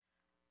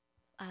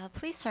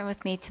Please turn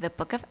with me to the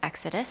book of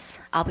Exodus.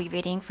 I'll be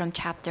reading from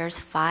chapters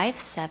 5,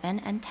 7,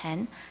 and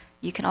 10.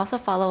 You can also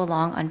follow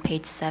along on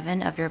page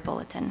 7 of your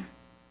bulletin.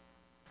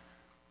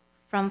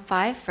 From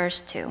 5,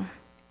 verse 2.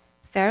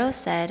 Pharaoh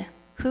said,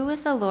 "Who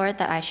is the Lord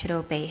that I should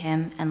obey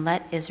him and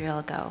let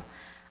Israel go?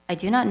 I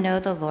do not know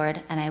the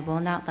Lord, and I will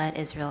not let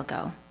Israel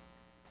go."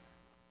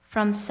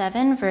 From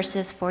 7,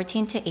 verses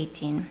 14 to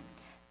 18.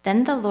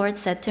 Then the Lord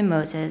said to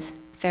Moses,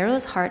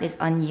 "Pharaoh's heart is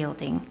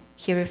unyielding.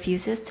 He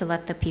refuses to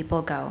let the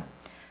people go.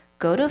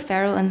 Go to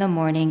Pharaoh in the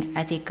morning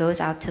as he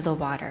goes out to the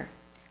water.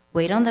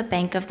 Wait on the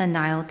bank of the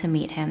Nile to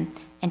meet him,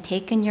 and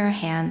take in your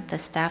hand the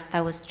staff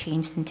that was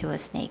changed into a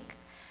snake.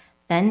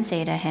 Then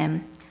say to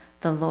him,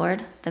 'The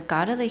Lord, the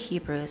God of the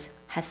Hebrews,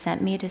 has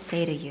sent me to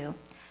say to you,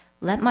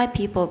 let my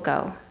people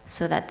go,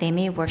 so that they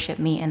may worship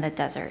me in the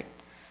desert.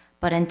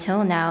 But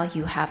until now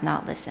you have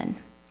not listened.'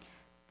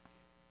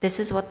 This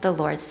is what the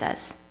Lord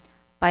says.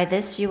 By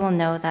this you will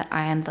know that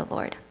I am the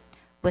Lord.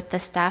 With the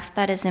staff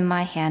that is in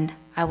my hand,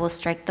 I will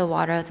strike the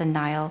water of the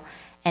Nile,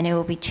 and it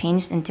will be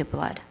changed into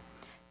blood.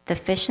 The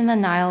fish in the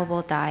Nile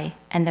will die,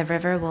 and the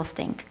river will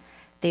stink.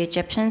 The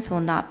Egyptians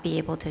will not be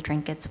able to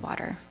drink its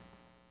water."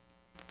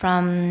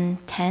 From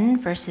 10,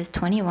 verses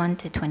 21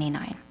 to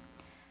 29.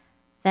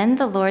 Then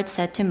the Lord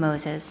said to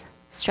Moses,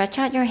 "Stretch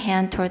out your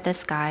hand toward the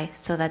sky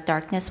so that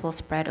darkness will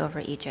spread over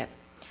Egypt,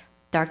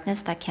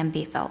 darkness that can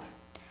be felt."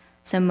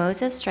 So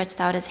Moses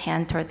stretched out his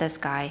hand toward the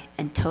sky,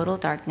 and total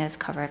darkness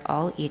covered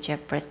all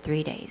Egypt for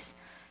 3 days.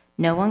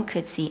 No one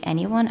could see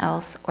anyone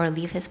else or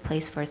leave his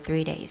place for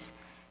 3 days.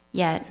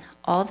 Yet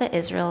all the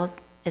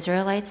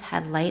Israelites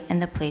had light in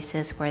the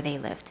places where they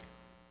lived.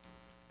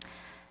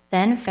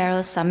 Then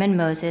Pharaoh summoned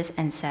Moses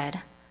and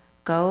said,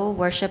 "Go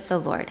worship the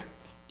Lord.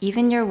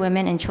 Even your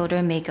women and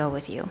children may go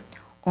with you.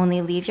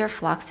 Only leave your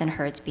flocks and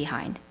herds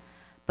behind."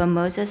 But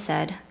Moses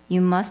said, "You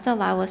must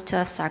allow us to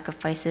have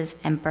sacrifices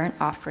and burnt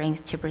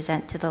offerings to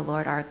present to the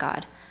Lord our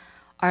God.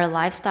 Our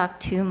livestock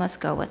too must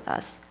go with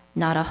us.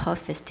 Not a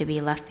hoof is to be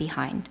left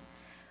behind.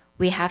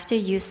 We have to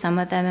use some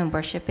of them in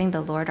worshiping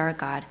the Lord our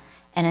God,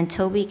 and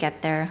until we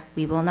get there,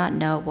 we will not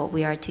know what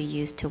we are to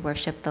use to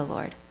worship the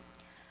Lord."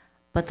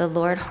 But the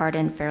Lord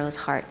hardened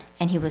Pharaoh's heart,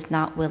 and he was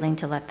not willing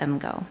to let them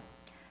go.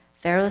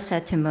 Pharaoh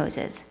said to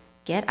Moses,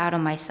 "Get out of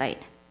my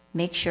sight.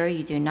 Make sure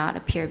you do not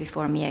appear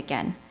before me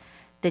again.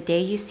 The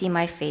day you see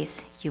my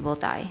face, you will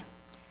die."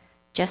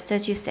 "Just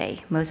as you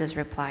say," Moses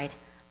replied,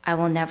 "I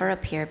will never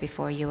appear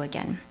before you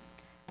again."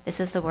 This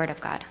is the word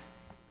of God.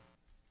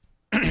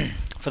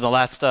 For the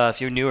last,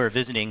 if you're new or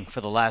visiting, for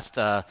the last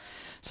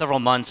several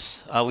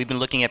months, we've been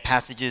looking at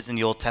passages in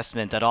the Old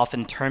Testament that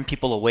often turn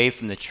people away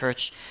from the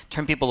church,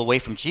 turn people away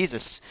from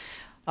Jesus,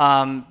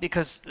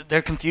 because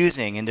they're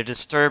confusing and they're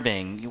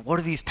disturbing. What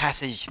do these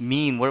passages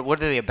mean? What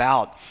are they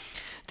about?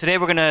 Today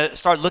we're going to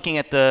start looking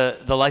at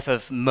the life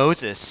of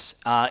Moses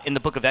in the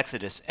book of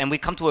Exodus, and we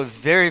come to a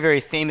very, very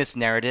famous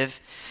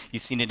narrative.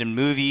 You've seen it in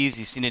movies,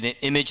 you've seen it in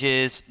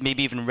images,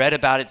 maybe even read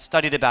about it,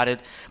 studied about it,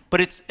 but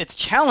it's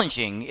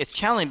challenging. It's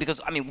challenging because,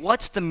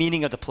 what's the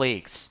meaning of the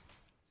plagues?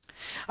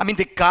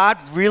 Did God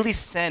really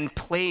send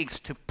plagues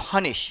to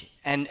punish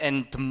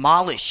and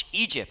demolish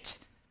Egypt?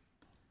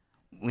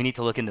 We need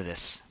to look into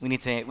this. We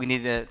need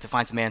to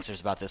find some answers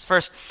about this.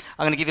 First,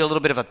 I'm going to give you a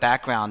little bit of a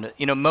background.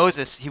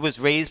 Moses, he was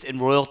raised in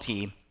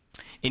royalty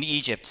in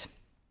Egypt.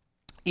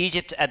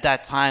 Egypt at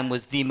that time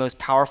was the most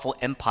powerful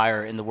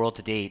empire in the world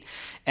to date.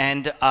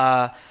 And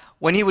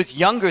when he was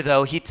younger,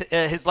 though,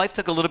 his life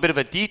took a little bit of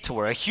a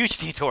detour, a huge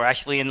detour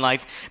actually in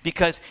life,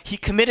 because he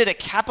committed a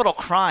capital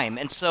crime.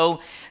 And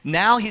so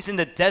now he's in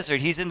the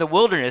desert, he's in the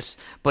wilderness,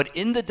 but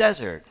in the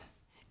desert,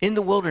 in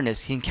the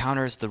wilderness, he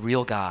encounters the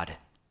real God.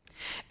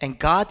 And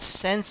God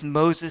sends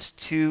Moses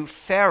to the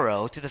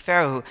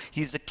Pharaoh,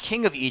 he's the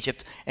king of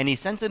Egypt, and he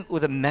sends him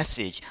with a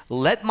message: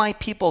 let my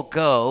people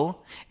go.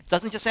 It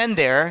doesn't just end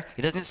there.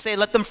 He doesn't just say,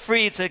 let them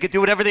free so they can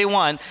do whatever they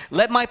want.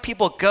 Let my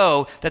people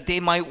go that they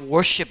might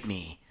worship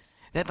me.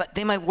 That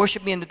they might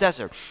worship me in the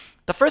desert.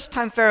 The first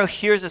time Pharaoh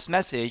hears this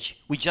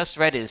message, we just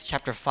read it, is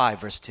chapter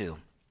 5, verse 2.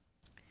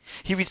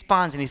 He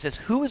responds and he says,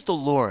 "Who is the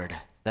Lord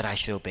that I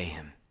should obey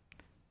him?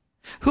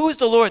 Who is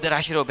the Lord that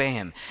I should obey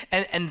him?"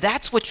 And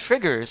that's what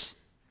triggers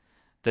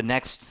the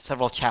next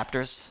several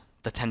chapters,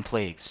 the 10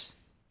 plagues,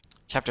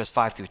 chapters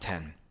 5 through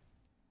 10.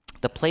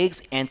 The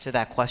plagues answer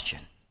that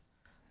question.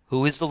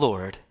 Who is the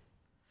Lord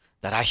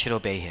that I should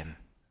obey him?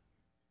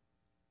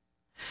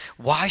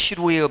 Why should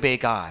we obey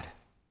God?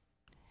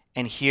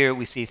 And here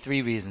we see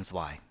 3 reasons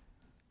why.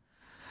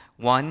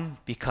 1,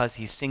 because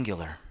he's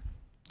singular.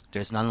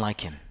 There's none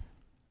like him.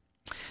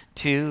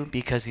 2,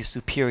 because he's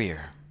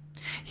superior.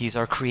 He's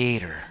our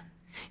creator.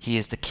 He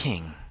is the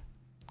king.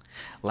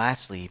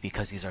 Lastly,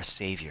 because he's our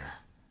savior.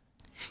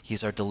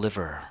 He's our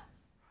deliverer,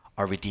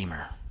 our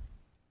redeemer.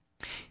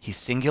 He's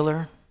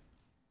singular,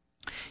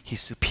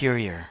 he's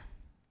superior,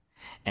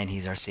 and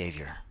he's our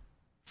savior.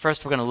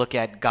 First, we're going to look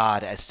at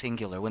God as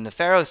singular. When the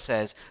Pharaoh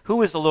says,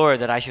 "Who is the Lord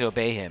that I should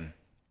obey him?"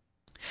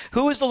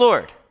 Who is the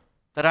Lord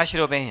that I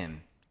should obey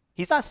him?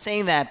 He's not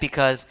saying that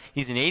because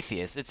he's an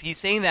atheist. He's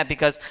saying that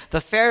because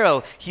the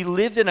Pharaoh, he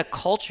lived in a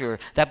culture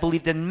that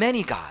believed in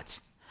many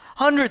gods,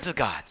 hundreds of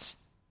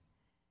gods.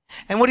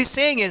 And what he's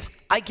saying is,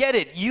 I get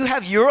it. You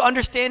have your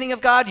understanding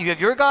of God. You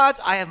have your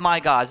gods. I have my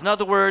gods. In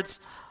other words,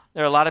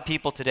 there are a lot of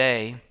people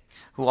today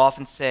who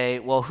often say,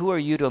 well, who are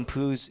you to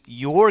impose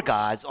your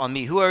gods on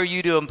me? Who are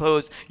you to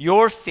impose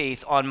your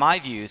faith on my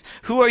views?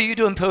 Who are you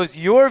to impose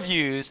your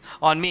views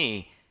on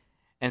me?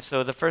 And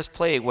so the first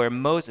plague where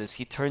Moses,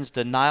 he turns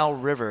the Nile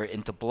River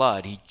into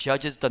blood. He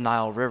judges the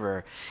Nile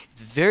River.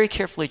 It's very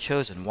carefully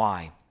chosen.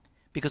 Why?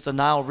 Because the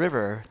Nile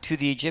River to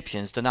the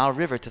Egyptians, the Nile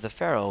River to the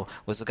Pharaoh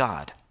was a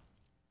god.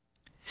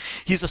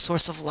 He's the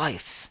source of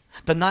life.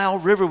 The Nile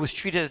River was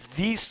treated as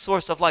the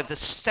source of life, the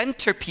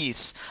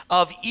centerpiece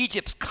of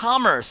Egypt's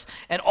commerce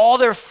and all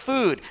their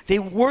food. They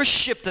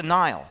worship the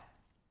Nile.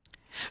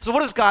 So what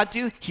does God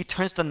do? He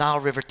turns the Nile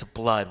River to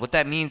blood. What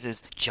that means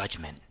is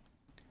judgment,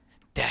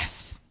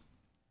 death.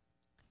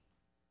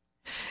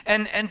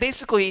 And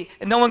basically,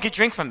 no one could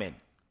drink from it.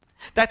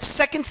 That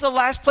second to the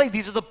last plague,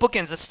 these are the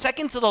bookends. The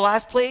second to the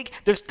last plague,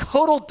 there's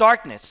total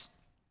darkness.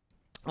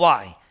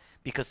 Why?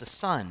 Because the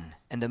sun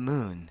and the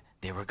moon,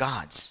 they were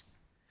gods.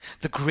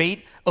 The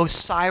great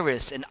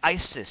Osiris and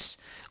Isis,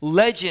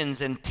 legends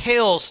and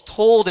tales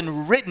told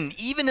and written,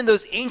 even in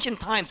those ancient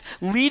times,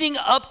 leading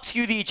up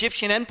to the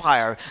Egyptian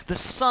empire, the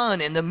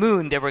sun and the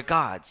moon, they were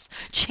gods,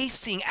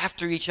 chasing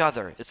after each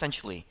other,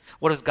 essentially.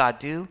 What does God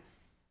do?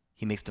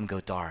 He makes them go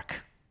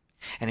dark.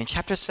 And in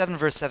chapter 7,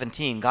 verse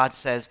 17, God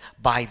says,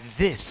 by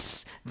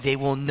this they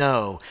will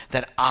know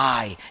that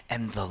I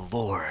am the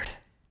Lord.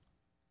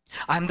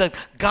 I'm the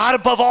God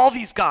above all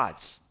these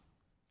gods.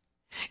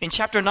 In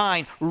chapter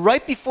 9,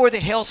 right before the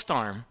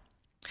hailstorm,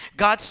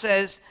 God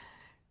says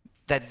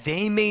that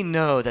they may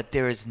know that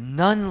there is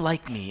none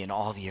like me in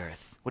all the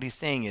earth. What he's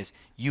saying is,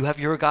 you have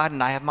your God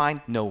and I have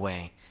mine? No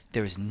way.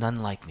 There is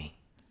none like me.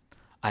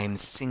 I am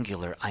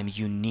singular. I'm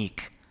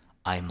unique.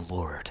 I'm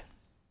Lord.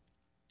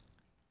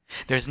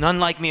 There's none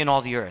like me in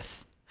all the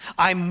earth.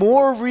 I'm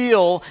more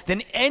real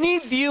than any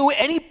view,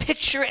 any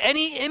picture,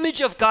 any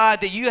image of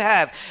God that you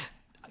have.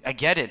 I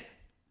get it.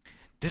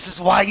 This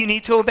is why you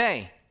need to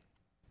obey.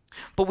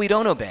 But we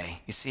don't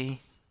obey, you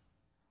see.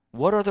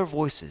 What are their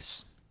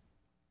voices?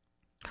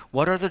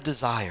 What are their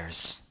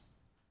desires?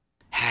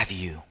 Have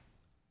you?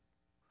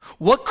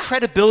 What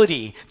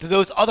credibility do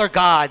those other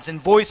gods and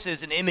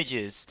voices and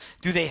images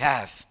do they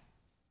have?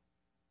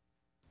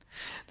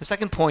 The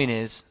second point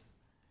is,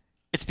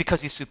 it's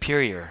because he's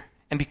superior.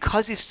 And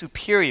because he's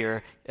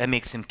superior, that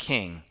makes him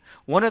king.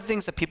 One of the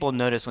things that people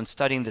notice when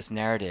studying this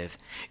narrative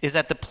is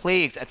that the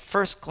plagues, at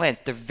first glance,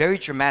 they're very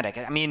dramatic.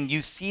 I mean,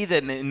 you see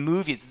them in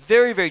movies,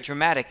 very, very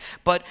dramatic.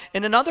 But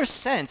in another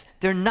sense,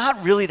 they're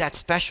not really that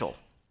special.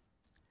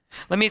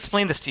 Let me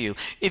explain this to you.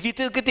 If you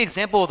look at the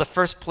example of the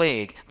first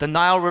plague, the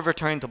Nile River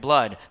turning to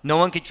blood, no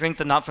one could drink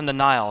from the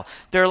Nile.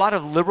 There are a lot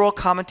of liberal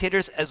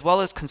commentators as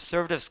well as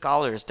conservative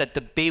scholars that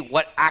debate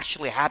what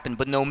actually happened.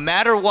 But no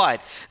matter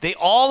what, they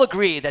all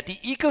agree that the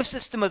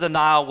ecosystem of the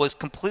Nile was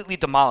completely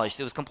demolished.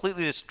 It was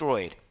completely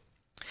destroyed.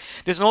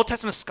 There's an Old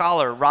Testament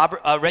scholar,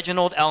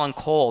 Reginald Allen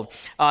Cole.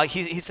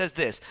 He says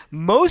this: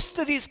 most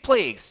of these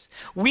plagues,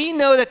 we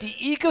know that the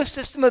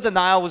ecosystem of the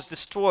Nile was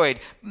destroyed.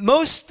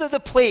 Most of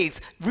the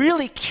plagues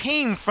really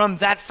came from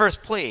that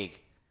first plague.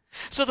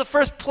 So the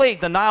first plague,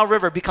 the Nile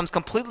River, becomes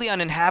completely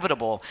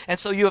uninhabitable. And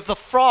so you have the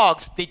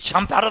frogs, they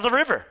jump out of the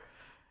river.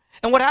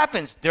 And what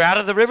happens? They're out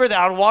of the river, they're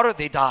out of water,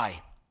 they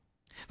die.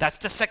 That's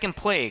the second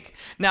plague.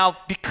 Now,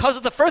 because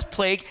of the first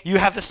plague, you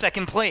have the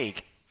second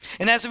plague.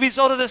 And as a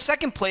result of the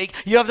second plague,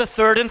 you have the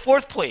third and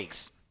fourth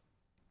plagues.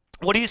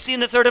 What do you see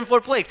in the third and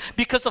fourth plagues?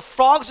 Because the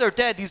frogs are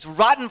dead, these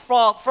rotten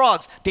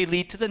frogs, they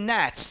lead to the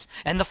gnats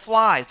and the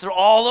flies. They're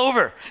all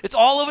over. It's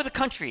all over the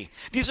country.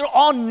 These are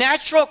all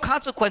natural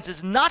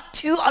consequences, not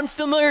too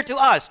unfamiliar to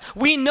us.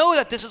 We know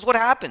that this is what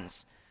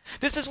happens.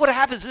 This is what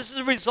happens. This is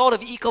a result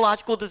of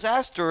ecological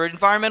disaster or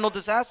environmental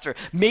disaster,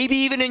 maybe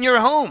even in your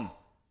home.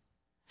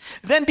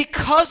 Then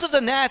because of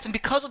the gnats and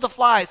because of the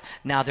flies,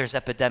 now there's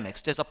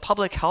epidemics. There's a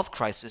public health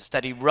crisis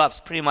that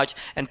erupts pretty much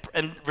and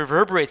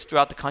reverberates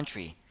throughout the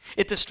country.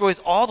 It destroys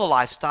all the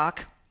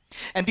livestock.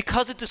 And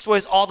because it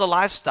destroys all the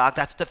livestock,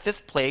 that's the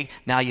fifth plague,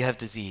 now you have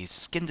disease,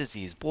 skin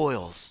disease,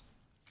 boils.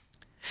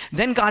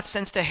 Then God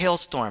sends the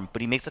hailstorm,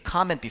 but he makes a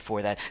comment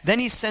before that. Then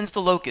he sends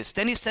the locusts.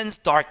 Then he sends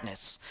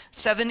darkness.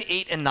 7,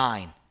 8, and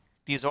 9.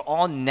 These are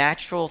all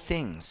natural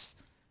things.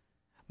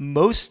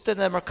 Most of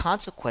them are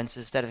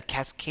consequences that have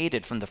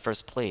cascaded from the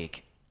first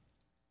plague.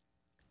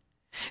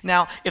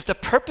 Now, if the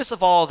purpose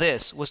of all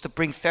this was to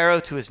bring Pharaoh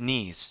to his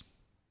knees,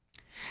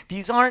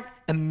 these aren't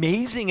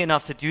amazing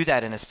enough to do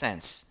that in a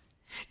sense.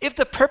 If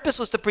the purpose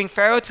was to bring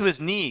Pharaoh to his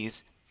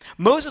knees,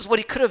 Moses, what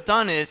he could have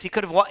done is he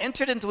could have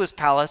entered into his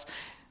palace,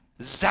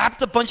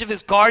 zapped a bunch of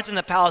his guards in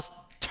the palace,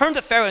 turned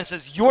to Pharaoh and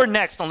says, "You're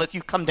next unless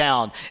you come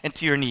down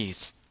into your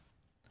knees."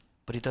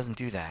 But he doesn't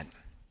do that.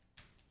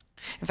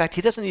 In fact,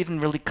 he doesn't even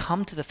really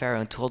come to the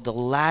Pharaoh until the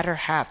latter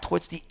half,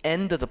 towards the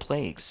end of the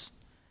plagues.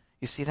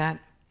 You see that?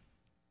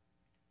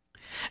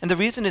 And the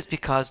reason is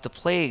because the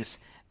plagues,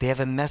 they have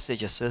a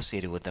message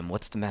associated with them.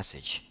 What's the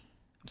message?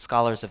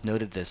 Scholars have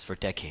noted this for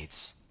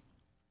decades.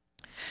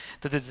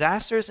 The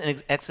disasters in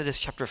Exodus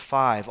chapter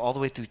 5 all the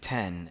way through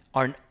 10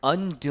 are an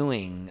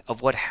undoing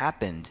of what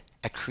happened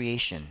at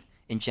creation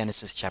in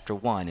Genesis chapter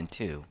 1 and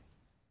 2.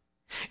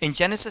 In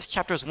Genesis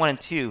chapters 1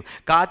 and 2,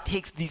 God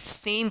takes these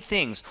same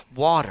things,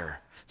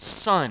 water,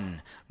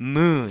 sun,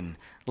 moon,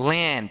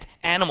 land,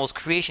 animals,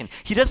 creation.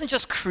 He doesn't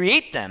just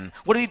create them.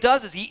 What he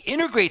does is he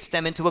integrates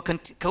them into a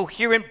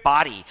coherent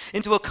body,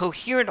 into a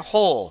coherent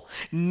whole.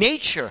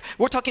 Nature,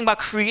 we're talking about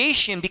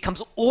creation,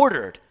 becomes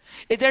ordered.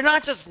 They're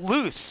not just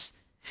loose.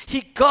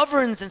 He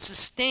governs and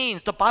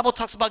sustains. The Bible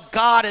talks about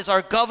God as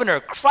our governor,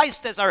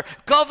 Christ as our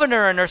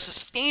governor and our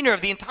sustainer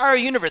of the entire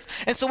universe.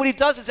 And so what he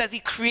does is as he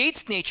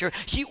creates nature,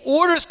 he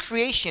orders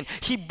creation,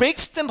 he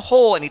makes them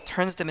whole, and he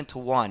turns them into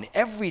one.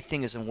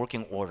 Everything is in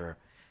working order.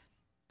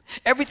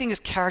 Everything is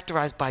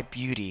characterized by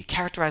beauty,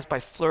 characterized by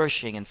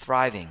flourishing and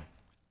thriving.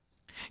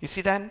 You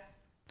see that?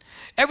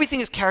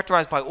 Everything is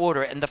characterized by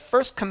order, and the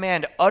first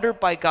command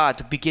uttered by God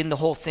to begin the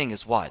whole thing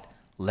is what?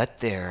 Let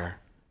there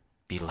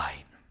be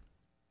light.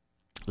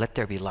 Let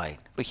there be light.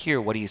 But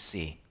here, what do you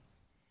see?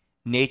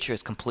 Nature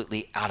is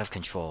completely out of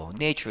control.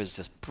 Nature is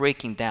just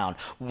breaking down,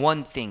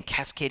 one thing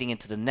cascading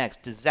into the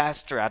next,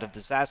 disaster out of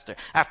disaster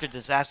after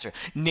disaster.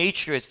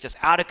 Nature is just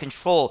out of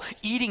control,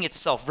 eating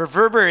itself,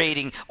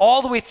 reverberating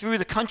all the way through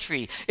the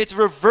country. It's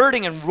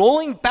reverting and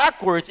rolling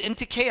backwards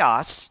into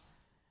chaos.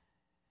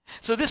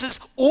 So this is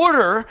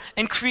order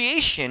and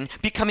creation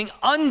becoming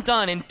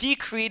undone and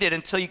decreated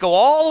until you go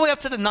all the way up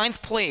to the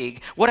 9th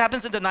plague. What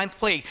happens in the 9th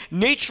plague?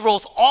 Nature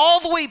rolls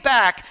all the way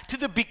back to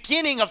the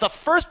beginning of the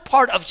first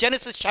part of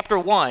Genesis chapter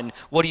 1.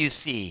 What do you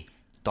see?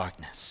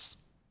 Darkness.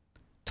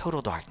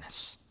 Total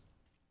darkness.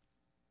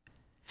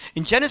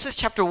 In Genesis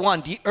chapter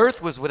 1, the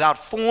earth was without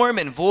form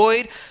and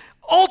void,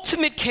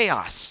 ultimate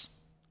chaos.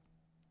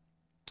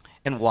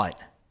 And what?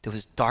 There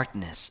was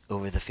darkness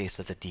over the face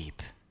of the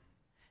deep.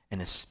 And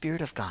the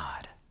Spirit of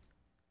God,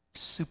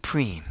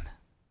 supreme,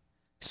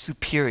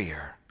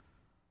 superior,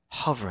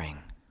 hovering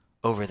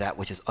over that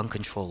which is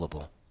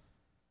uncontrollable,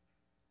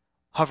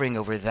 hovering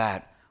over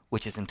that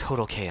which is in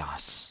total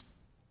chaos.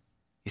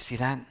 You see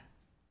that?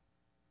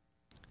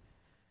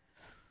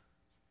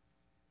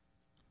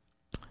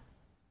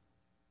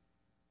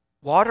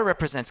 Water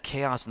represents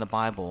chaos in the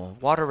Bible.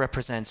 Water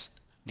represents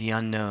the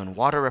unknown.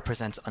 Water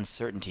represents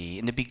uncertainty.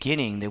 In the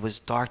beginning, there was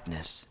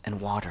darkness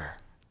and water.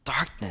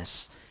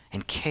 Darkness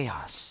and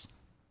chaos.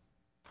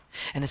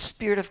 And the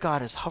Spirit of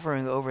God is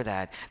hovering over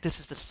that. This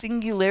is the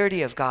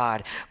singularity of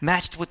God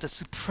matched with the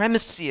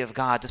supremacy of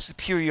God, the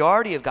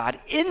superiority of God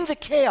in the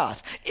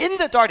chaos, in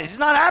the darkness. He's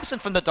not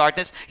absent from the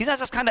darkness. He's not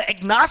just kind of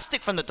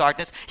agnostic from the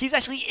darkness. He's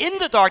actually in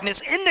the darkness,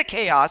 in the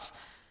chaos,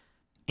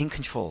 in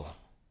control,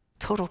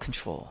 total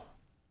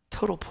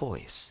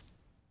poise.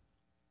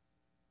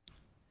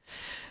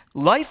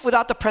 Life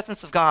without the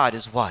presence of God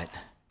is what?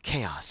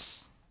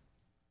 Chaos,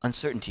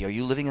 uncertainty. Are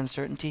you living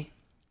uncertainty?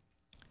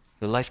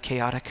 Your life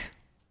chaotic,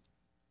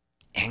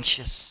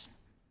 anxious,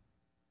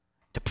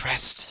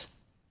 depressed.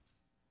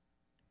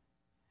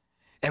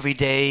 Every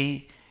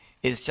day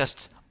is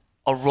just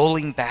a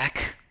rolling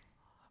back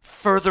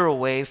further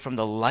away from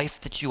the life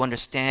that you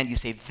understand. You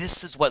say,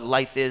 this is what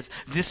life is,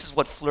 this is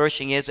what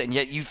flourishing is, and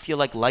yet you feel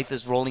like life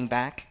is rolling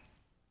back.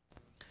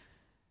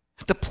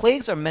 The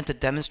plagues are meant to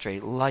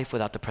demonstrate life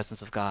without the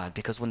presence of God,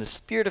 because when the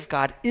Spirit of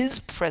God is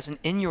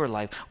present in your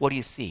life, what do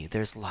you see?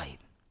 There's light.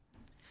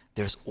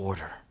 There's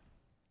order.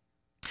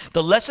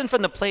 The lesson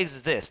from the plagues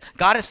is this.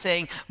 God is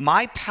saying,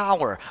 my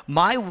power,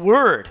 my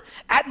word,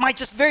 at my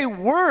just very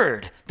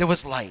word, there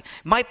was light.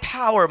 My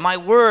power, my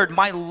word,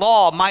 my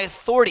law, my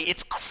authority,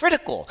 it's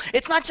critical.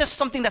 It's not just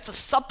something that's a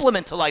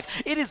supplement to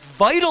life. It is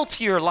vital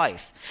to your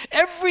life.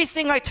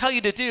 Everything I tell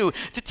you to do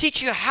to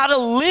teach you how to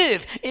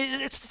live,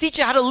 it's to teach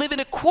you how to live in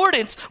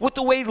accordance with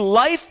the way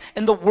life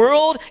and the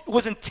world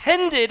was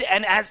intended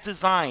and as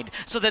designed,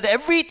 so that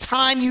every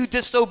time you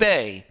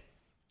disobey,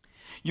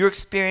 you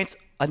experience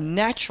a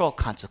natural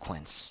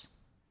consequence.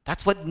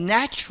 That's what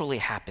naturally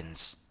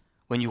happens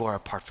when you are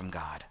apart from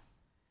God.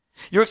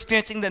 You're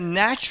experiencing the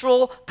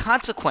natural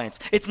consequence.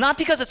 It's not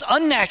because it's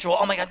unnatural.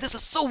 Oh my God, this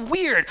is so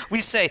weird,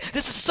 we say.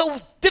 This is so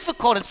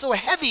difficult and so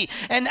heavy,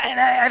 and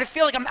I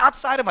feel like I'm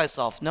outside of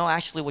myself. No,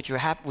 actually, what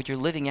you're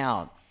living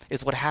out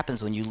is what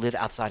happens when you live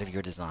outside of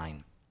your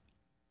design.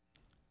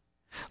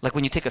 Like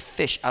when you take a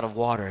fish out of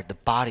water, the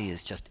body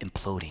is just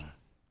imploding.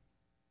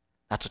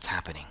 That's what's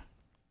happening.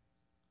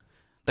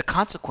 The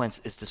consequence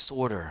is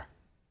disorder.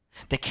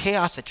 The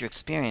chaos that you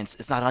experience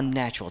is not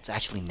unnatural, it's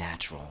actually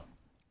natural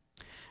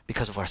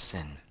because of our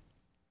sin.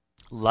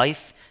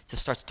 Life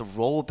just starts to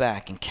roll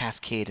back and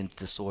cascade into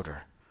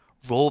disorder,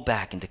 roll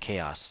back into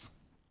chaos.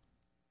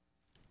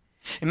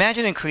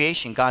 Imagine in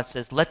creation, God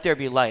says, let there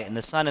be light, and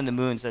the sun and the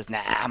moon says,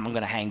 nah, I'm going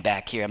to hang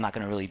back here. I'm not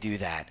going to really do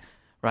that,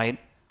 right?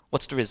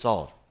 What's the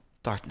result?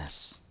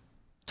 Darkness,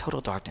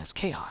 total darkness,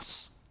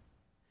 chaos.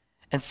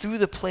 And through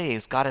the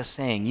plagues, God is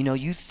saying,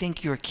 you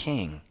think you're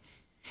king.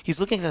 He's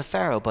looking at the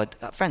Pharaoh,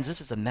 but friends,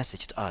 this is a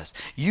message to us.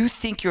 You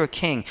think you're a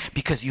king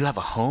because you have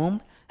a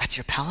home That's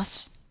your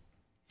palace?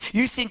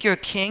 You think you're a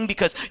king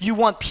because you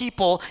want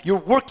people, you're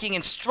working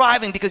and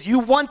striving because you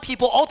want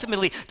people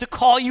ultimately to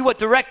call you a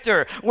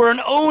director or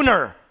an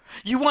owner.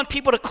 You want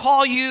people to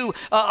call you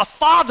a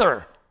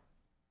father.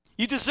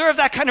 You deserve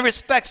that kind of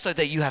respect so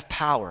that you have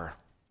power.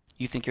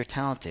 You think you're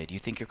talented. You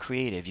think you're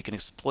creative. You can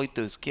exploit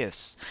those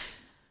gifts.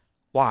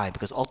 Why?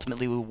 Because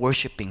ultimately we're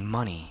worshiping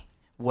money,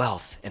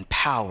 wealth, and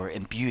power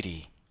and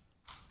beauty,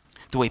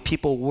 the way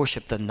people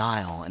worship the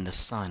Nile and the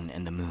sun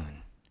and the moon.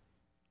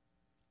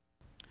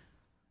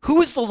 Who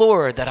is the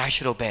Lord that I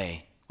should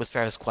obey? Was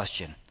Pharaoh's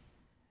question.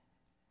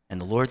 And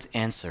the Lord's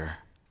answer,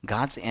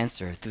 God's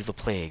answer through the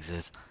plagues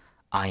is,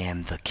 I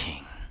am the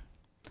king.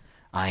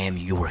 I am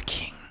your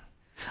king.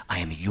 I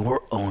am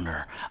your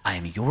owner. I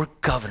am your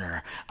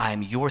governor. I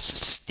am your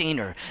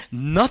sustainer.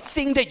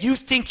 Nothing that you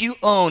think you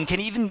own can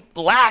even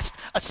last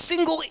a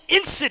single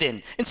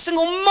incident, a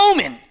single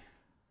moment,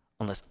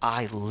 unless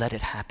I let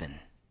it happen.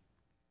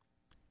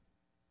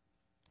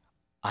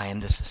 I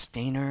am the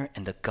sustainer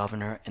and the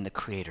governor and the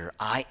creator.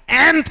 I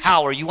am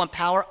power. You want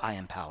power? I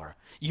am power.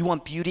 You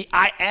want beauty?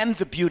 I am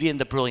the beauty and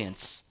the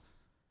brilliance.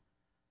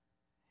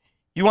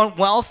 You want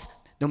wealth?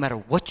 No matter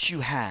what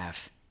you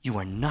have, you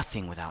are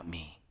nothing without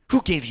me.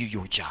 Who gave you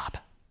your job?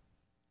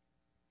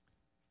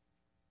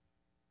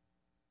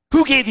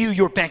 Who gave you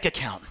your bank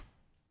account?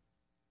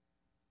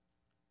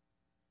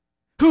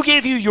 Who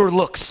gave you your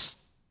looks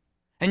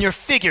and your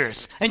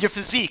figures and your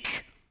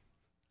physique?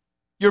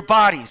 Your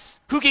bodies?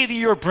 Who gave you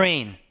your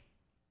brain?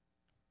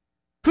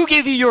 Who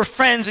gave you your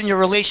friends and your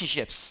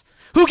relationships?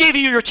 Who gave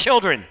you your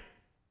children?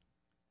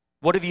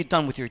 What have you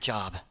done with your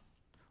job?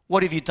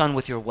 What have you done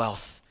with your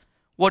wealth?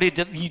 What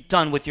have you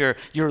done with your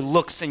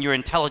looks and your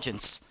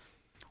intelligence?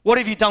 What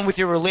have you done with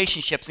your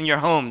relationships and your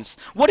homes?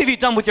 What have you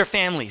done with your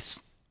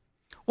families?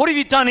 What have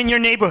you done in your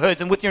neighborhoods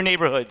and with your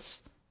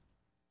neighborhoods?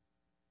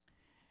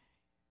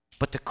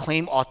 But to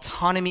claim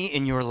autonomy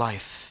in your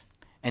life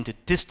and to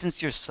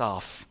distance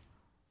yourself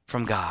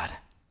from God,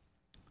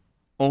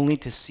 only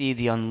to see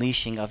the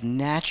unleashing of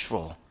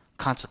natural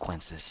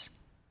consequences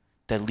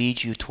that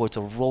lead you towards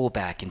a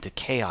rollback into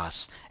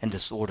chaos and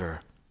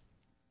disorder.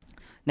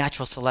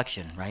 Natural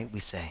selection, right? We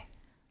say.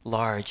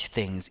 Large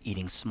things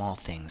eating small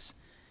things.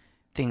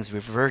 Things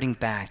reverting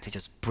back to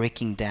just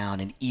breaking down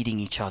and eating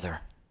each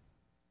other.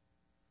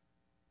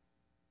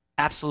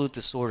 Absolute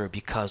disorder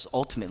because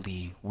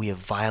ultimately we have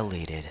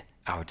violated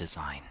our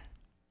design.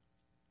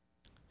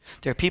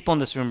 There are people in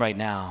this room right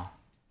now,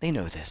 they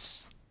know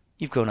this.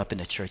 You've grown up in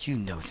the church, you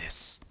know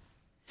this.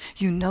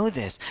 You know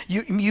this.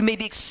 You may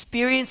be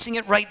experiencing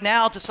it right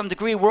now to some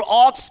degree. We're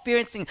all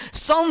experiencing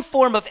some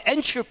form of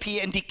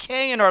entropy and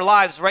decay in our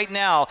lives right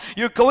now.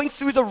 You're going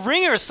through the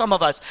ringer, some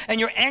of us, and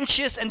you're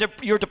anxious and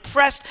you're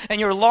depressed and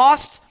you're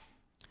lost,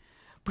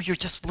 but you're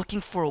just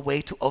looking for a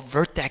way to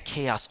avert that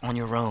chaos on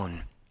your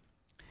own.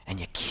 And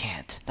you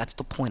can't. That's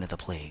the point of the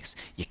plagues.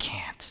 You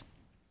can't.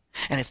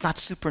 And it's not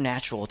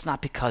supernatural. It's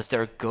not because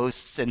there are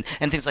ghosts and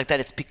things like that.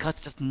 It's because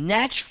it's just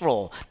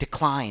natural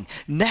decline,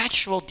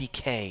 natural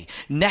decay,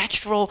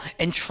 natural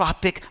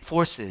entropic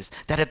forces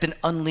that have been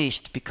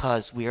unleashed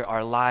because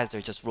our lives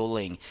are just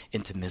rolling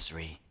into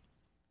misery.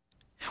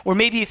 Or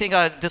maybe you think,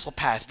 this will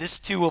pass. This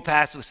too will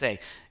pass. We'll say,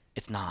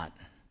 it's not.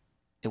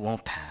 It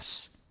won't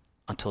pass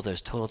until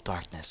there's total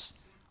darkness,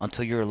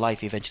 until your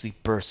life eventually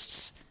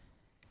bursts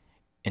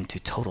into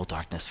total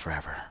darkness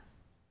forever.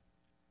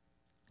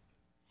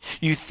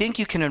 You think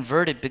you can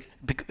avert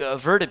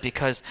it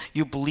because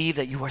you believe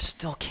that you are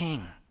still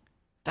king.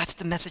 That's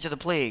the message of the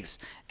plagues,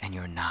 and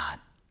you're not.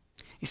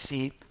 You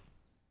see,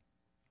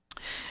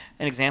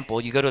 an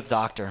example, you go to the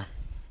doctor,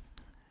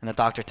 and the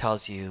doctor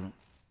tells you,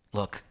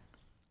 look,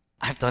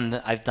 I've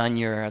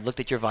looked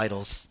at your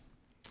vitals.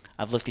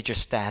 I've looked at your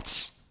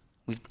stats.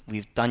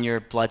 We've done your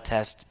blood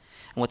test,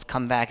 and what's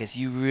come back is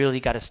you really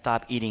got to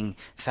stop eating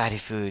fatty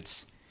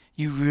foods.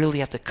 You really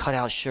have to cut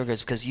out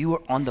sugars because you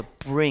are on the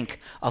brink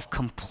of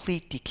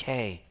complete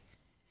decay.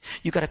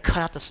 You got to cut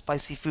out the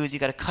spicy foods. You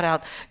got to cut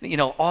out,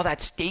 all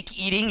that steak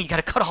eating. You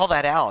got to cut all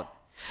that out.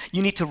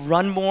 You need to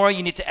run more.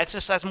 You need to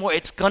exercise more.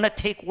 It's going to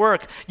take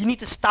work. You need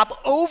to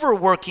stop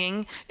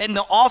overworking in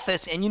the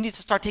office, and you need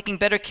to start taking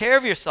better care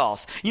of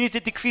yourself. You need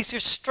to decrease your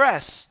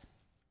stress.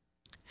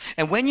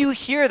 And when you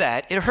hear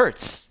that, it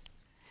hurts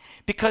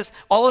because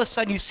all of a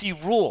sudden you see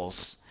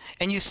rules.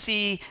 And you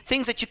see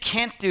things that you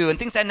can't do and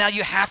things that now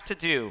you have to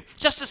do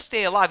just to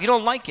stay alive. You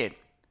don't like it.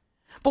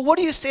 But what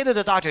do you say to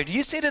the doctor? Do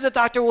you say to the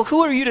doctor, well,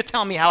 who are you to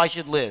tell me how I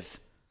should live?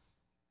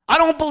 I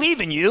don't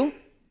believe in you.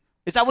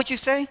 Is that what you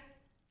say?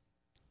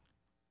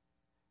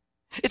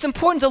 It's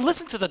important to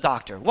listen to the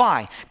doctor.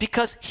 Why?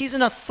 Because he's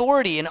an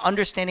authority in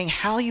understanding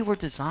how you were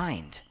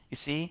designed, you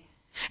see?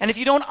 And if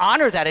you don't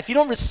honor that, if you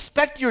don't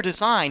respect your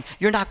design,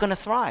 you're not going to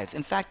thrive.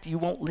 In fact, you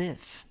won't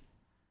live.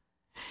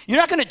 You're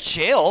not going to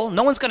jail.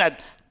 No one's going to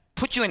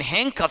put you in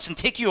handcuffs and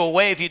take you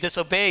away if you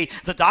disobey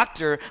the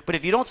doctor. But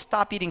if you don't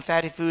stop eating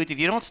fatty foods, if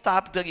you don't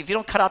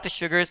cut out the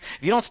sugars,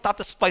 if you don't stop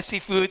the spicy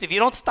foods, if you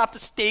don't stop the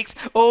steaks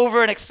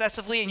over and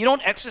excessively, and you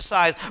don't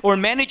exercise or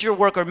manage your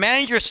work or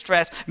manage your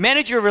stress,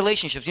 manage your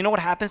relationships, you know what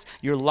happens?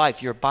 Your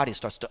life, your body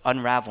starts to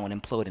unravel and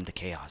implode into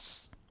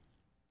chaos.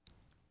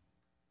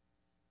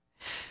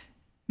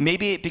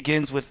 Maybe it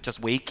begins with just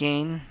weight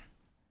gain,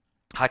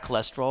 high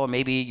cholesterol, or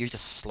maybe you're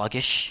just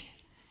sluggish,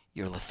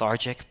 you're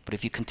lethargic. But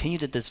if you continue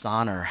to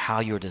dishonor how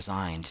you're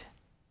designed,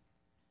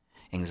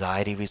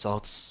 anxiety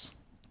results,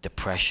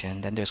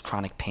 depression, then there's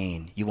chronic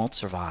pain. You won't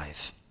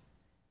survive.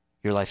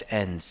 Your life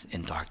ends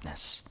in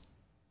darkness.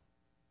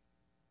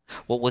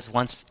 What was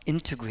once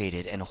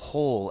integrated and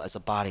whole as a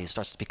body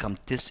starts to become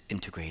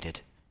disintegrated,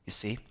 you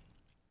see?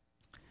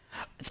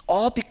 It's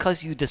all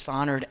because you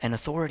dishonored an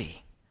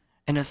authority.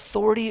 An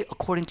authority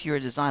according to your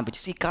design. But you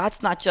see,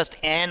 God's not just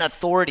an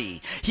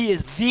authority. He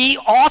is the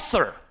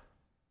author.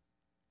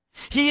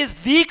 He is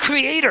the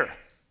creator.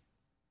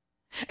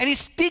 And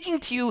he's speaking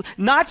to you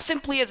not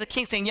simply as a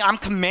king saying, yeah, I'm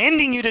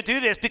commanding you to do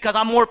this because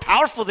I'm more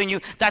powerful than you.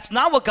 That's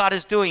not what God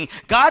is doing.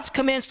 God's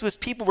commands to his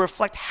people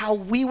reflect how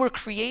we were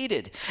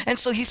created. And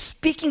so he's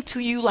speaking to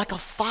you like a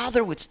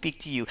father would speak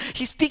to you.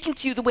 He's speaking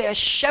to you the way a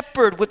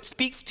shepherd would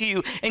speak to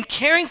you and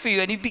caring for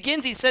you. And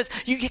he says,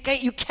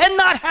 you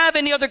cannot have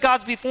any other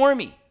gods before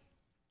me.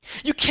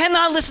 You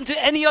cannot listen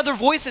to any other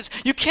voices.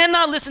 You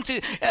cannot listen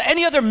to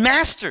any other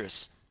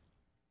masters.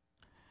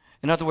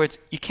 In other words,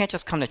 you can't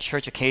just come to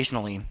church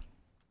occasionally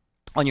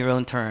on your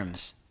own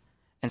terms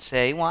and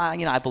say, well,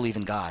 I believe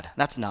in God.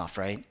 That's enough,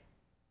 right?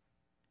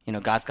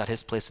 God's got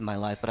his place in my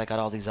life, but I got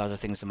all these other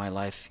things in my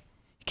life.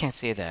 You can't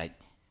say that.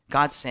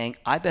 God's saying,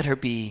 I better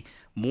be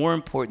more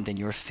important than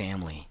your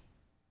family.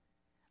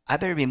 I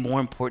better be more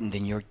important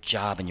than your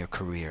job and your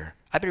career.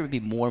 I better be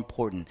more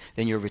important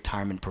than your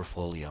retirement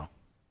portfolio.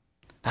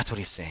 That's what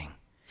he's saying.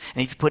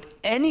 And if you put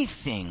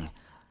anything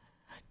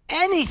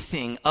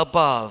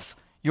above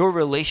your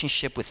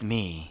relationship with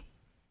me,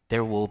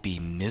 there will be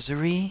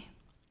misery,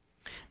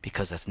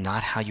 because that's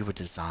not how you were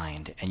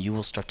designed, and you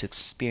will start to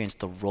experience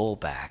the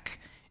rollback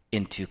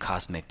into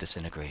cosmic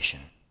disintegration.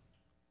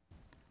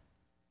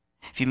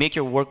 If you make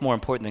your work more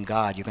important than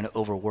God, you're going to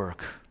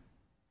overwork.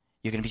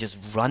 You're going to be just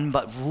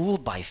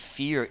ruled by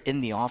fear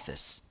in the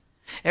office.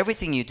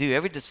 Everything you do,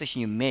 every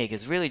decision you make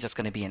is really just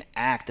going to be an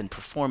act and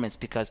performance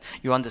because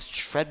you're on this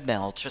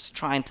treadmill just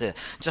trying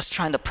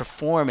to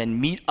perform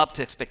and meet up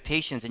to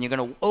expectations, and you're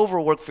going to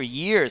overwork for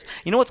years.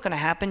 You know what's going to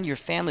happen? Your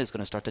family is going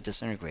to start to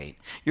disintegrate.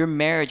 Your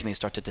marriage may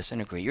start to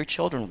disintegrate. Your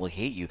children will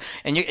hate you.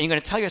 And you're going to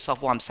tell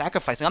yourself, well, I'm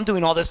sacrificing. I'm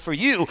doing all this for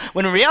you,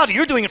 when in reality,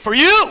 you're doing it for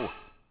you.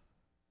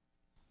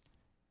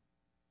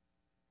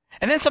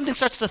 And then something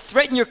starts to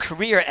threaten your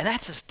career, and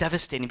that's just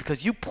devastating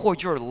because you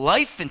poured your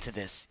life into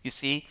this, you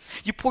see?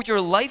 You poured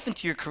your life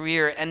into your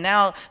career, and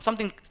now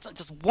something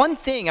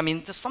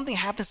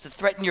happens to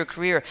threaten your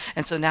career.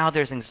 And so now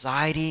there's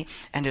anxiety,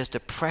 and there's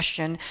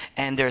depression,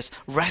 and there's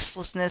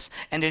restlessness,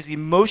 and there's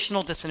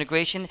emotional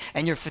disintegration,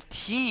 and you're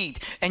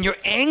fatigued, and you're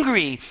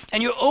angry,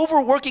 and you're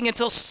overworking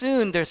until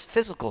soon there's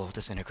physical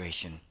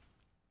disintegration.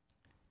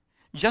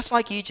 Just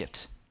like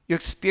Egypt, you're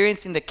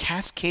experiencing the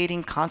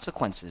cascading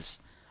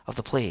consequences of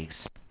the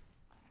plagues,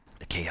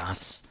 the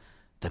chaos,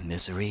 the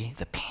misery,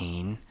 the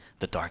pain,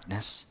 the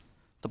darkness.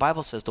 The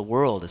Bible says the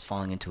world is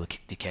falling into a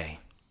decay.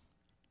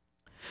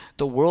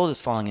 The world is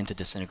falling into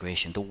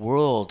disintegration. The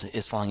world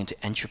is falling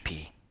into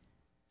entropy.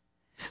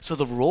 So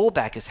the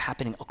rollback is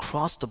happening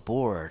across the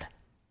board.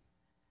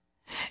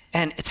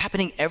 And it's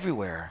happening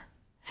everywhere.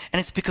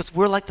 And it's because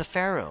we're like the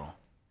Pharaoh.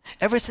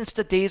 Ever since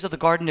the days of the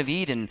Garden of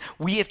Eden,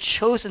 we have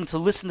chosen to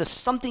listen to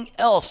something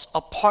else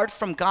apart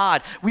from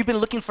God. We've been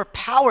looking for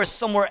power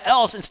somewhere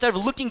else instead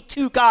of looking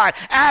to God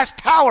as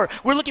power.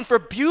 We're looking for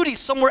beauty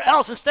somewhere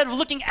else instead of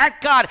looking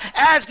at God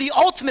as the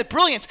ultimate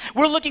brilliance.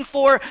 We're looking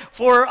for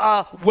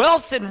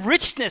wealth and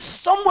richness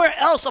somewhere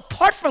else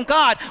apart from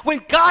God,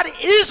 when God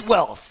is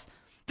wealth.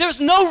 There's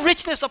no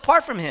richness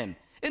apart from him.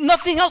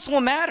 Nothing else will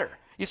matter.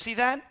 You see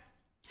that?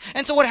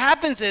 And so what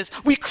happens is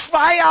we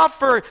cry out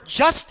for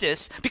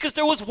justice because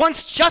there was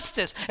once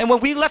justice. And when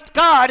we left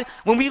God,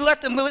 when we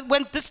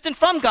went distant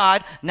from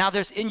God, now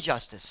there's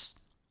injustice.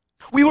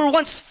 We were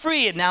once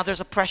free and now there's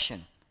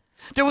oppression.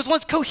 There was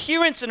once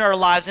coherence in our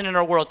lives and in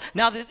our world.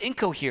 Now there's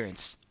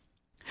incoherence.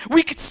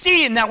 We could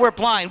see and now we're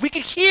blind. We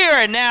could hear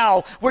and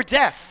now we're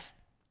deaf.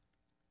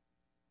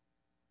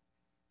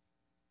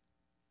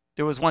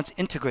 There was once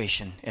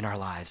integration in our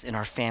lives, in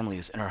our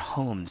families, in our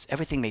homes.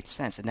 Everything made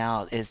sense, and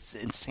now it's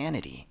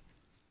insanity.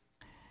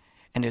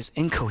 And there's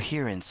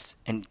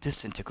incoherence and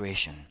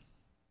disintegration.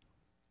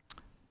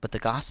 But the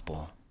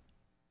gospel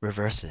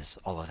reverses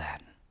all of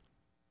that.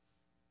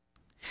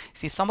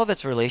 See, some of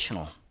it's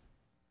relational.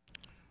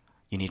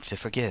 You need to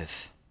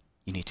forgive.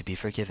 You need to be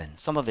forgiven.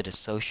 Some of it is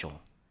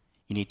social.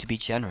 You need to be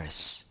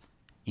generous.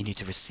 You need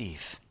to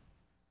receive.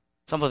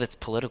 Some of it's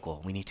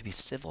political. We need to be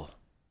civil.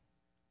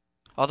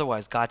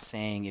 Otherwise, God's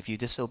saying, if you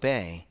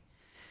disobey,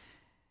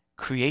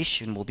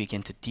 creation will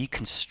begin to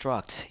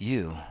deconstruct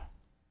you.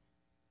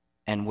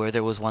 And where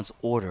there was once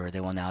order,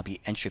 there will now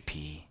be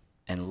entropy,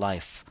 and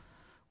life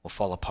will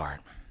fall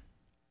apart.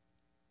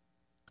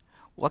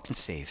 What can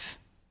save?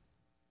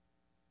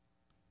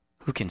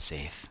 Who can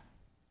save?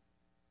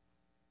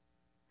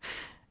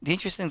 The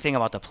interesting thing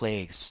about the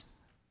plagues,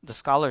 the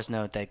scholars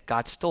note that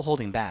God's still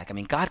holding back. I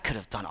mean, God could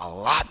have done a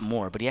lot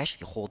more, but he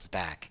actually holds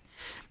back.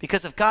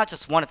 Because if God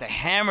just wanted to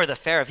hammer the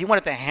Pharaoh, if he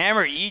wanted to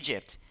hammer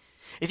Egypt,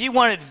 if he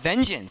wanted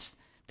vengeance,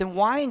 then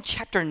why in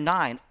chapter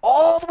 9,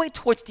 all the way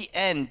towards the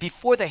end,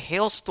 before the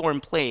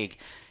hailstorm plague,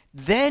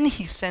 then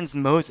he sends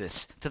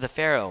Moses to the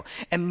Pharaoh.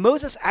 And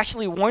Moses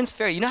actually warns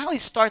Pharaoh. You know how he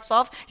starts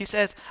off? He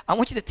says, I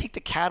want you to take the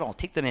cattle,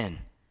 take them in.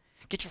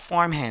 Get your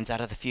farmhands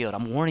out of the field.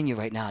 I'm warning you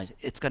right now,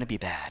 it's going to be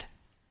bad.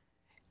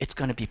 It's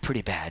going to be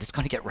pretty bad. It's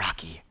going to get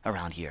rocky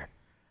around here.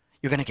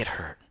 You're going to get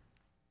hurt.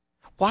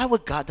 Why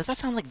would God, does that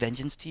sound like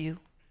vengeance to you?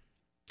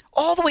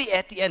 All the way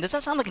at the end, does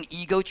that sound like an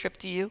ego trip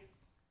to you?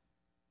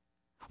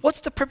 What's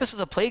the purpose of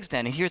the plagues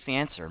then? And here's the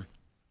answer.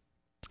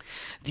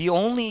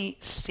 Only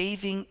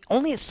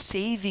a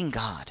saving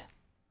God,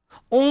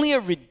 only a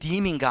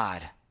redeeming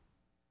God,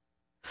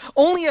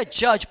 only a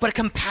judge, but a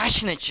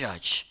compassionate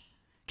judge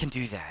can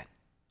do that.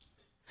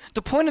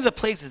 The point of the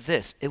plagues is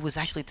this. It was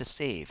actually to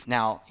save.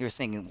 Now, you're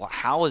saying, well,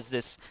 how is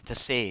this to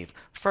save?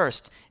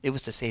 First, it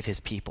was to save his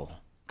people,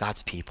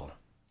 God's people,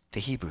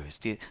 the Hebrews,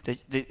 the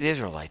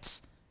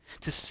Israelites,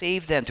 to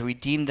save them, to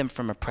redeem them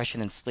from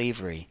oppression and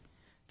slavery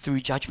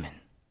through judgment.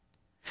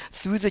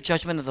 Through the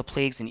judgment of the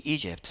plagues in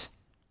Egypt,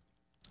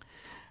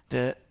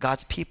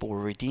 God's people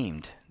were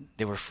redeemed.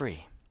 They were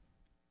free.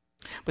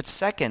 But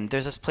second,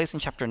 there's this place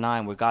in chapter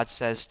 9 where God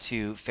says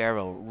to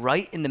Pharaoh,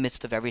 right in the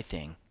midst of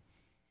everything,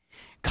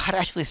 God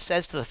actually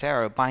says to the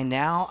Pharaoh, by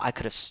now I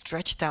could have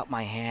stretched out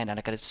my hand and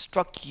I could have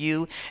struck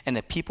you and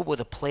the people with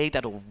a plague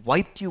that would have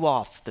wiped you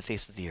off the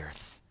face of the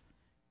earth.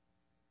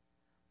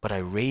 But I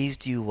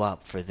raised you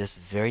up for this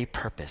very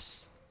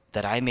purpose,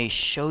 that I may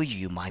show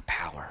you my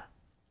power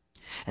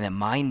and that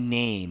my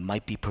name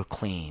might be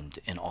proclaimed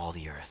in all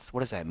the earth. What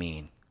does that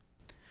mean?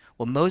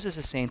 What Moses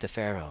is saying to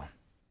Pharaoh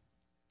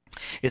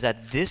is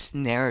that this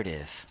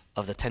narrative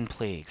of the 10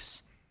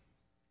 plagues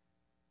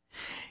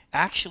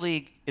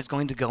actually is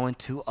going to go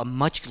into a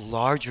much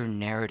larger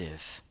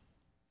narrative.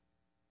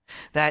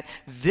 That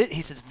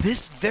he says,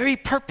 this very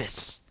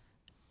purpose,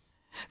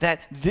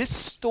 that this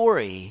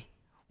story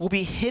will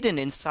be hidden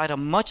inside a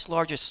much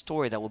larger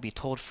story that will be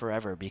told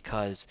forever,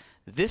 because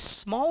this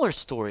smaller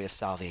story of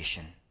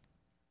salvation,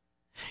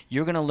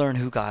 you're going to learn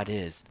who God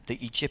is. The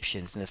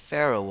Egyptians and the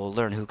Pharaoh will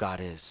learn who God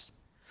is.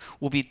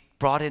 Will be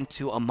brought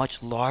into a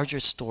much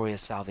larger story of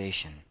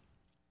salvation.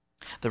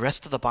 The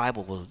rest of the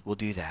Bible will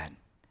do that.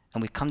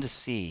 And we come to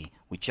see,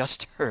 we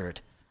just heard,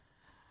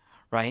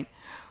 right,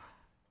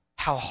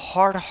 how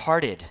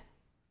hard-hearted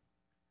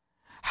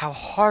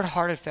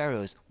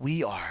Pharaohs,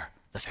 we are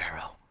the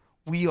Pharaoh.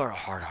 We are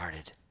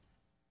hard-hearted.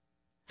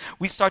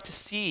 We start to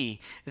see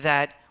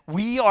that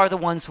we are the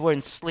ones who are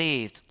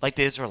enslaved like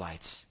the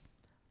Israelites,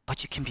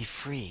 but you can be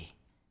free.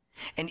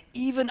 And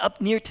even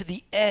up near to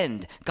the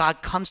end,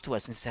 God comes to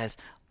us and says,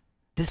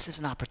 this is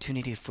an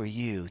opportunity for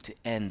you to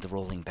end the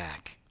rolling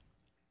back.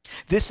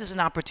 This is an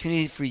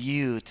opportunity for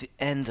you to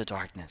end the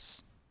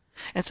darkness.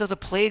 And so the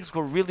plagues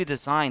were really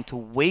designed to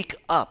wake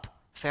up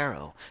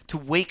Pharaoh, to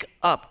wake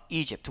up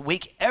Egypt, to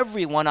wake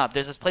everyone up.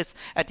 There's this place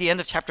at the end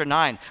of chapter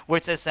 9 where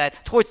it says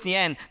that towards the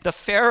end, the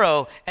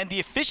Pharaoh and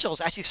the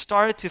officials actually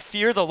started to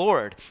fear the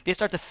Lord. They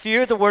started to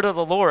fear the word of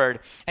the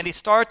Lord, and they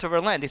started to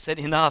relent. They said,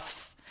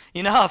 enough,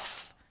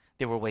 enough.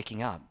 They were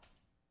waking up.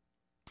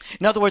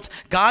 In other words,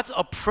 God's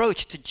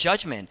approach to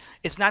judgment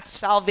is not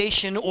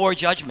salvation or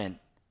judgment,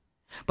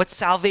 but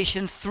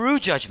salvation through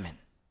judgment.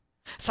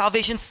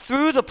 Salvation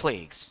through the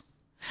plagues.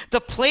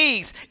 The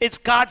plagues, it's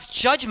God's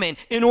judgment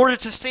in order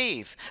to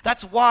save.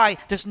 That's why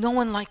there's no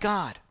one like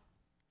God.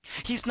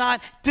 He's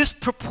not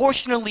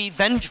disproportionately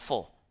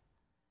vengeful.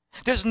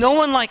 There's no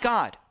one like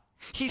God.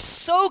 He's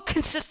so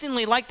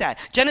consistently like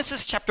that.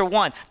 Genesis chapter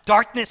 1,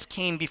 darkness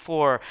came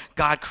before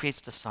God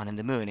creates the sun and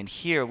the moon. And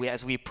here,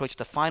 as we approach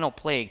the final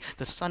plague,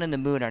 the sun and the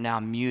moon are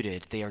now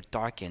muted. They are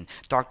darkened.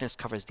 Darkness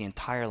covers the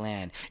entire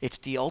land. It's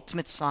the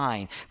ultimate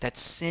sign that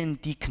sin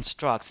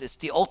deconstructs. It's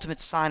the ultimate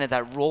sign of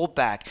that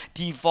rollback,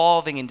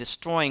 devolving and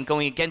destroying,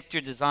 going against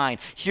your design.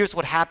 Here's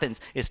what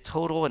happens, is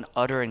total and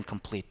utter and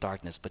complete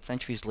darkness. But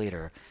centuries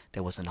later,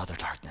 there was another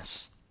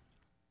darkness.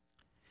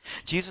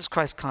 Jesus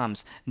Christ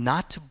comes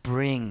not to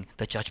bring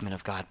the judgment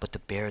of God, but to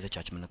bear the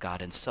judgment of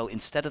God. And so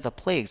instead of the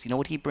plagues, you know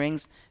what he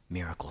brings?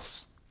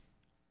 Miracles.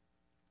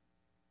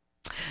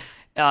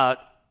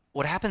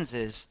 What happens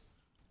is,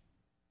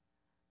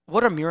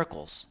 what are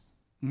miracles?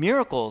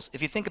 Miracles,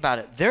 if you think about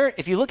it,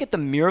 if you look at the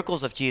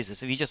miracles of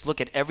Jesus, if you just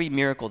look at every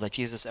miracle that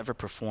Jesus ever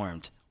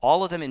performed,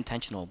 all of them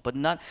intentional, but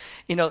not,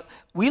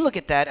 we look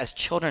at that as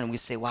children and we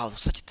say, wow,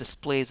 such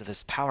displays of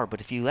his power.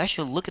 But if you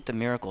actually look at the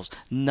miracles,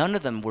 none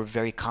of them were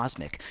very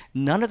cosmic.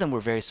 None of them were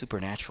very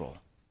supernatural.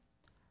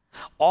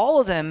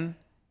 All of them,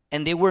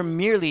 and they were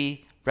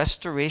merely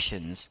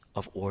restorations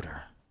of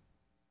order.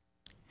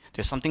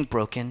 There's something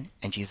broken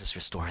and Jesus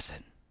restores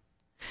it.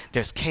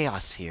 There's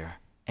chaos here,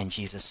 and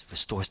Jesus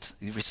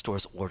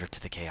restores order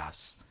to the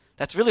chaos.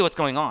 That's really what's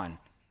going on.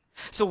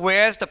 So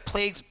whereas the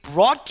plagues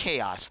brought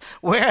chaos,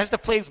 whereas the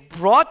plagues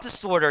brought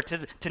disorder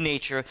to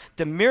nature,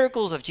 the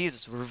miracles of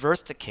Jesus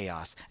reversed the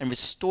chaos and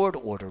restored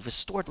order,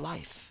 restored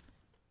life.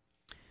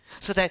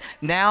 So that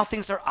now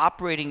things are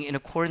operating in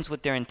accordance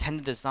with their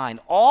intended design.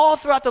 All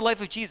throughout the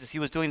life of Jesus, he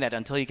was doing that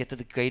until you get to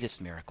the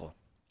greatest miracle.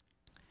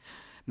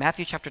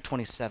 Matthew chapter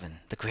 27,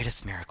 the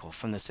greatest miracle.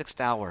 From the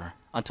 6th hour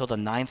until the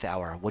 9th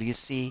hour, what do you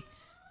see?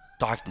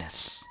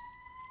 Darkness.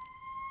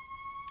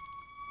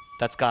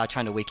 That's God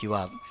trying to wake you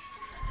up.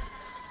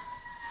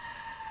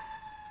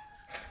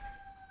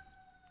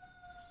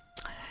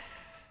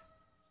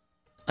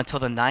 Until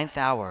the 9th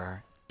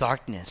hour,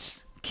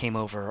 darkness came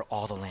over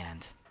all the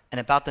land. And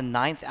about the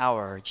 9th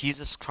hour,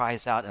 Jesus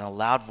cries out in a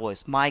loud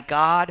voice, my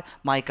God,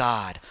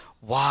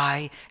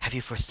 why have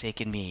you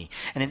forsaken me?"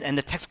 And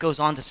the text goes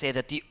on to say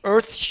that the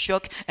earth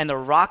shook and the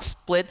rocks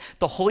split.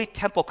 The holy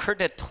temple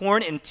curtain had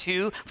torn in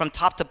two from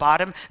top to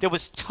bottom. There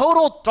was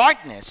total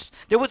darkness.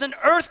 There was an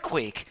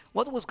earthquake.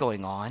 What was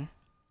going on?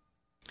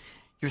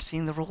 You're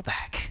seeing the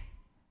rollback.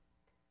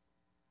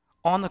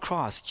 On the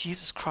cross,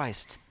 Jesus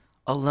Christ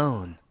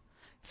alone,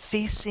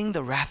 facing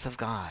the wrath of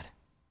God,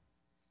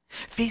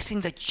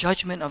 facing the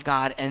judgment of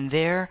God, and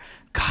there,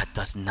 God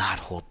does not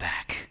hold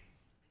back.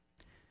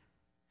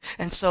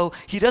 And so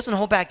he doesn't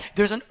hold back.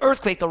 There's an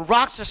earthquake. The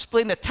rocks are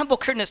splitting. The temple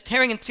curtain is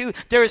tearing in two.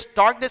 There is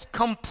darkness,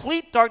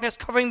 complete darkness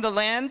covering the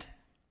land.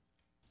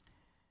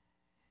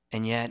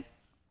 And yet,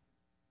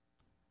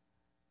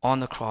 on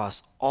the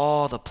cross,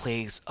 all the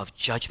plagues of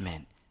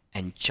judgment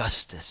and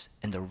justice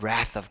and the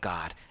wrath of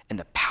God and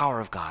the power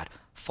of God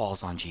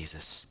falls on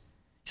Jesus,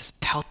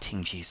 just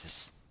pelting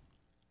Jesus.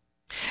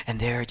 And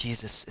there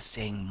Jesus is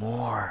saying,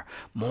 more,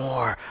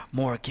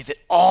 give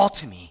it all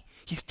to me.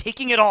 He's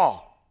taking it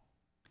all.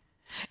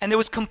 And there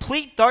was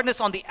complete darkness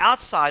on the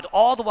outside,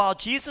 all the while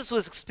Jesus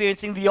was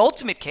experiencing the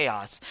ultimate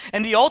chaos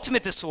and the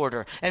ultimate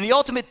disorder and the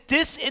ultimate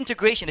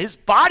disintegration. His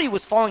body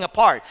was falling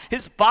apart.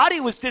 His body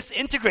was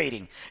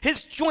disintegrating.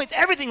 His joints,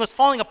 everything was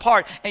falling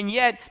apart. And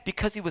yet,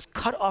 because he was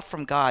cut off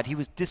from God, he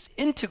was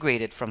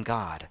disintegrated from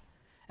God.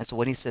 And so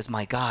when he says,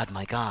 my God,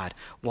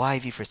 why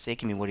have you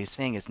forsaken me?" What he's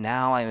saying is,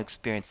 now I'm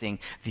experiencing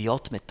the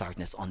ultimate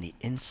darkness on the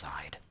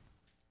inside.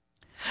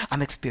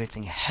 I'm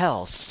experiencing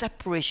hell,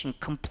 separation,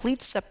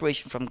 complete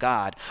separation from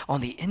God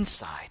on the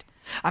inside.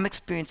 I'm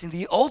experiencing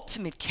the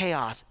ultimate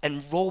chaos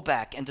and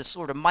rollback and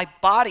disorder. My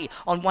body,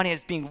 on one hand,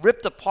 is being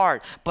ripped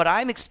apart, but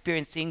I'm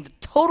experiencing the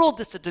total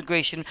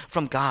disintegration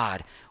from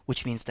God,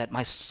 which means that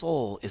my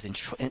soul is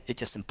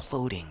just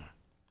imploding.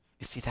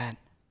 You see that?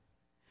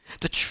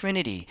 The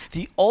Trinity,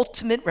 the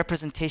ultimate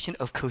representation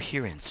of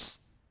coherence,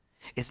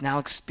 is now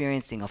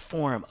experiencing a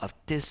form of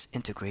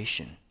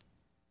disintegration.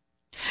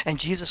 And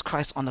Jesus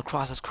Christ on the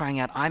cross is crying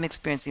out, I'm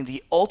experiencing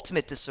the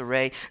ultimate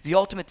disarray, the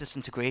ultimate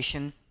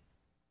disintegration,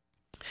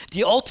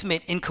 the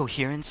ultimate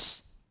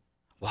incoherence.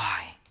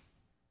 Why?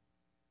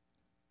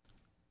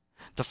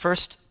 The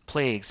first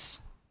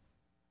plagues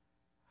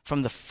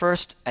from the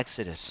first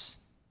Exodus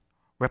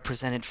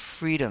represented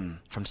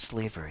freedom from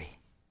slavery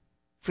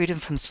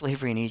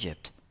in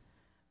Egypt.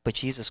 But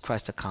Jesus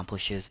Christ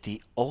accomplishes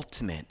the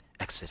ultimate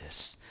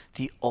Exodus,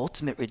 the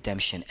ultimate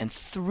redemption. And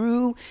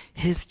through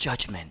his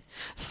judgment,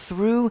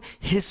 through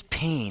his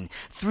pain,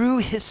 through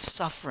his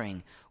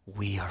suffering,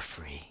 we are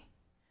free.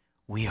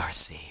 We are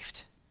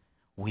saved.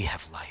 We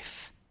have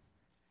life.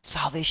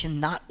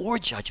 Salvation not or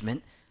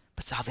judgment,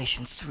 but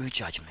salvation through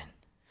judgment.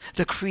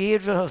 The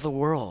creator of the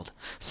world,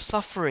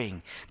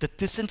 suffering the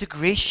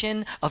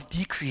disintegration of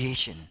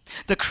decreation.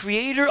 The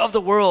creator of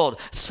the world,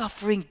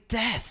 suffering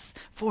death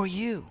for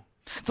you.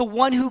 The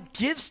one who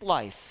gives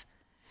life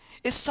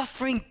is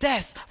suffering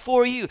death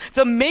for you.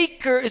 The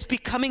maker is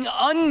becoming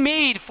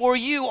unmade for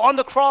you on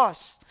the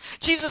cross.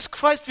 Jesus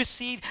Christ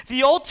received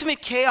the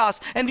ultimate chaos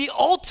and the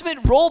ultimate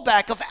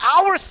rollback of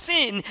our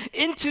sin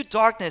into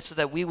darkness so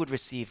that we would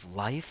receive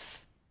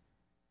life,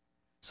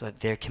 so that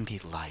there can be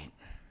light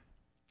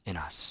in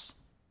us.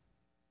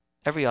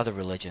 Every other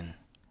religion,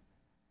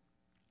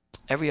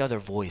 every other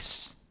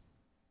voice,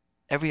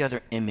 every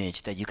other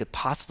image that you could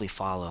possibly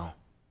follow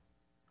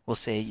will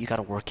say, you got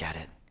to work at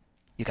it.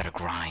 You got to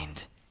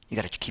grind. You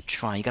got to keep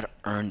trying. You got to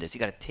earn this. You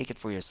got to take it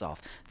for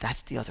yourself.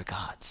 That's the other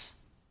gods.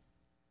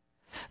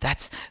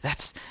 That's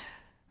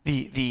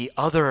the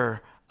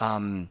other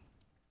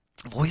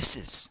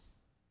voices.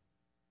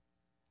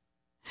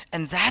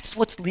 And that's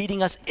what's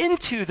leading us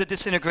into the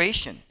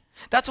disintegration.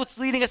 That's what's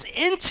leading us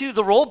into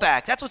the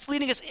rollback. That's what's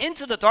leading us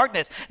into the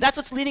darkness. That's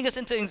what's leading us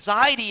into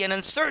anxiety and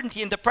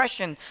uncertainty and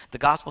depression. The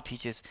gospel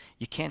teaches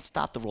you can't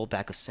stop the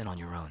rollback of sin on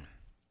your own.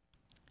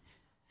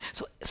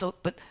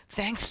 But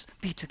thanks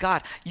be to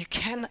God.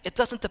 It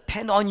doesn't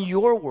depend on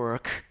your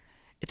work.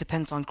 It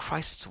depends on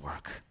Christ's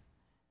work.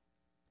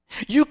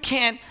 You're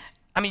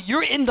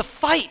in the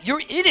fight.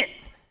 You're in it.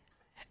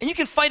 And you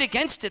can fight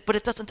against it, but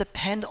it doesn't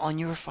depend on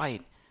your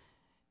fight.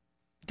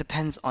 It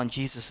depends on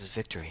Jesus'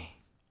 victory.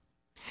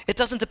 It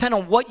doesn't depend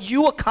on what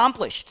you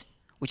accomplished,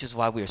 which is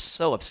why we are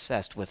so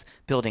obsessed with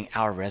building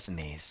our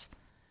resumes.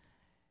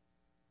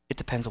 It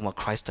depends on what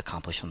Christ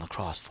accomplished on the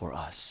cross for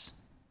us.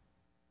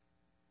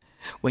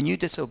 When you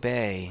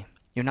disobey,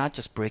 you're not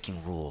just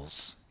breaking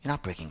rules. You're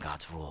not breaking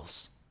God's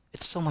rules.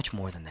 It's so much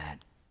more than that.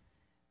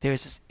 There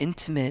is this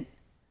intimate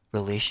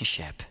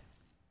relationship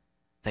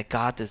that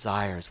God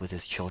desires with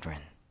his children.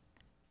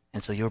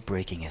 And so you're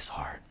breaking his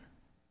heart.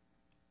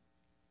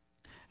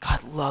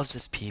 God loves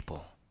his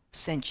people,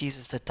 sent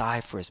Jesus to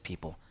die for his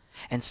people,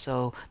 and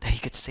so that he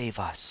could save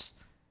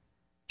us.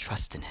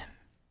 Trust in him.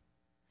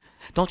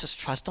 Don't just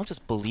trust, don't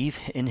just believe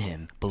in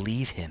him,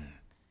 believe him.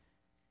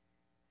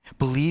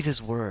 Believe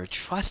his word.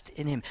 Trust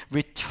in him.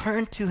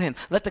 Return to him.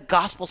 Let the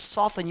gospel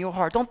soften your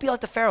heart. Don't be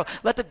like the Pharaoh.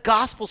 Let the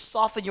gospel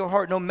soften your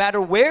heart no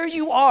matter where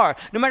you are,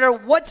 no matter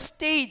what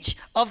stage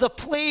of the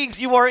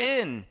plagues you are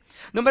in,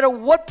 no matter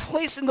what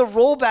place in the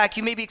rollback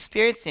you may be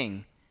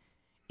experiencing.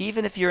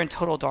 Even if you're in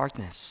total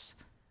darkness,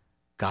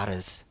 God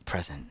is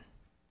present,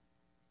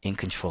 in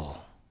control,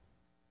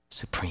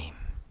 supreme.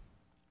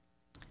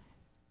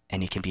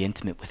 And he can be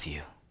intimate with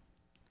you,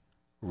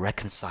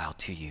 reconciled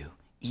to you,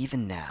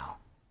 even now.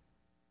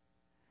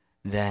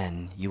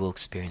 Then you will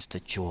experience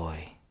the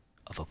joy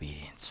of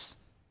obedience.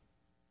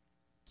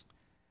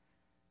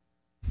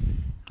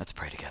 Let's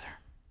pray together.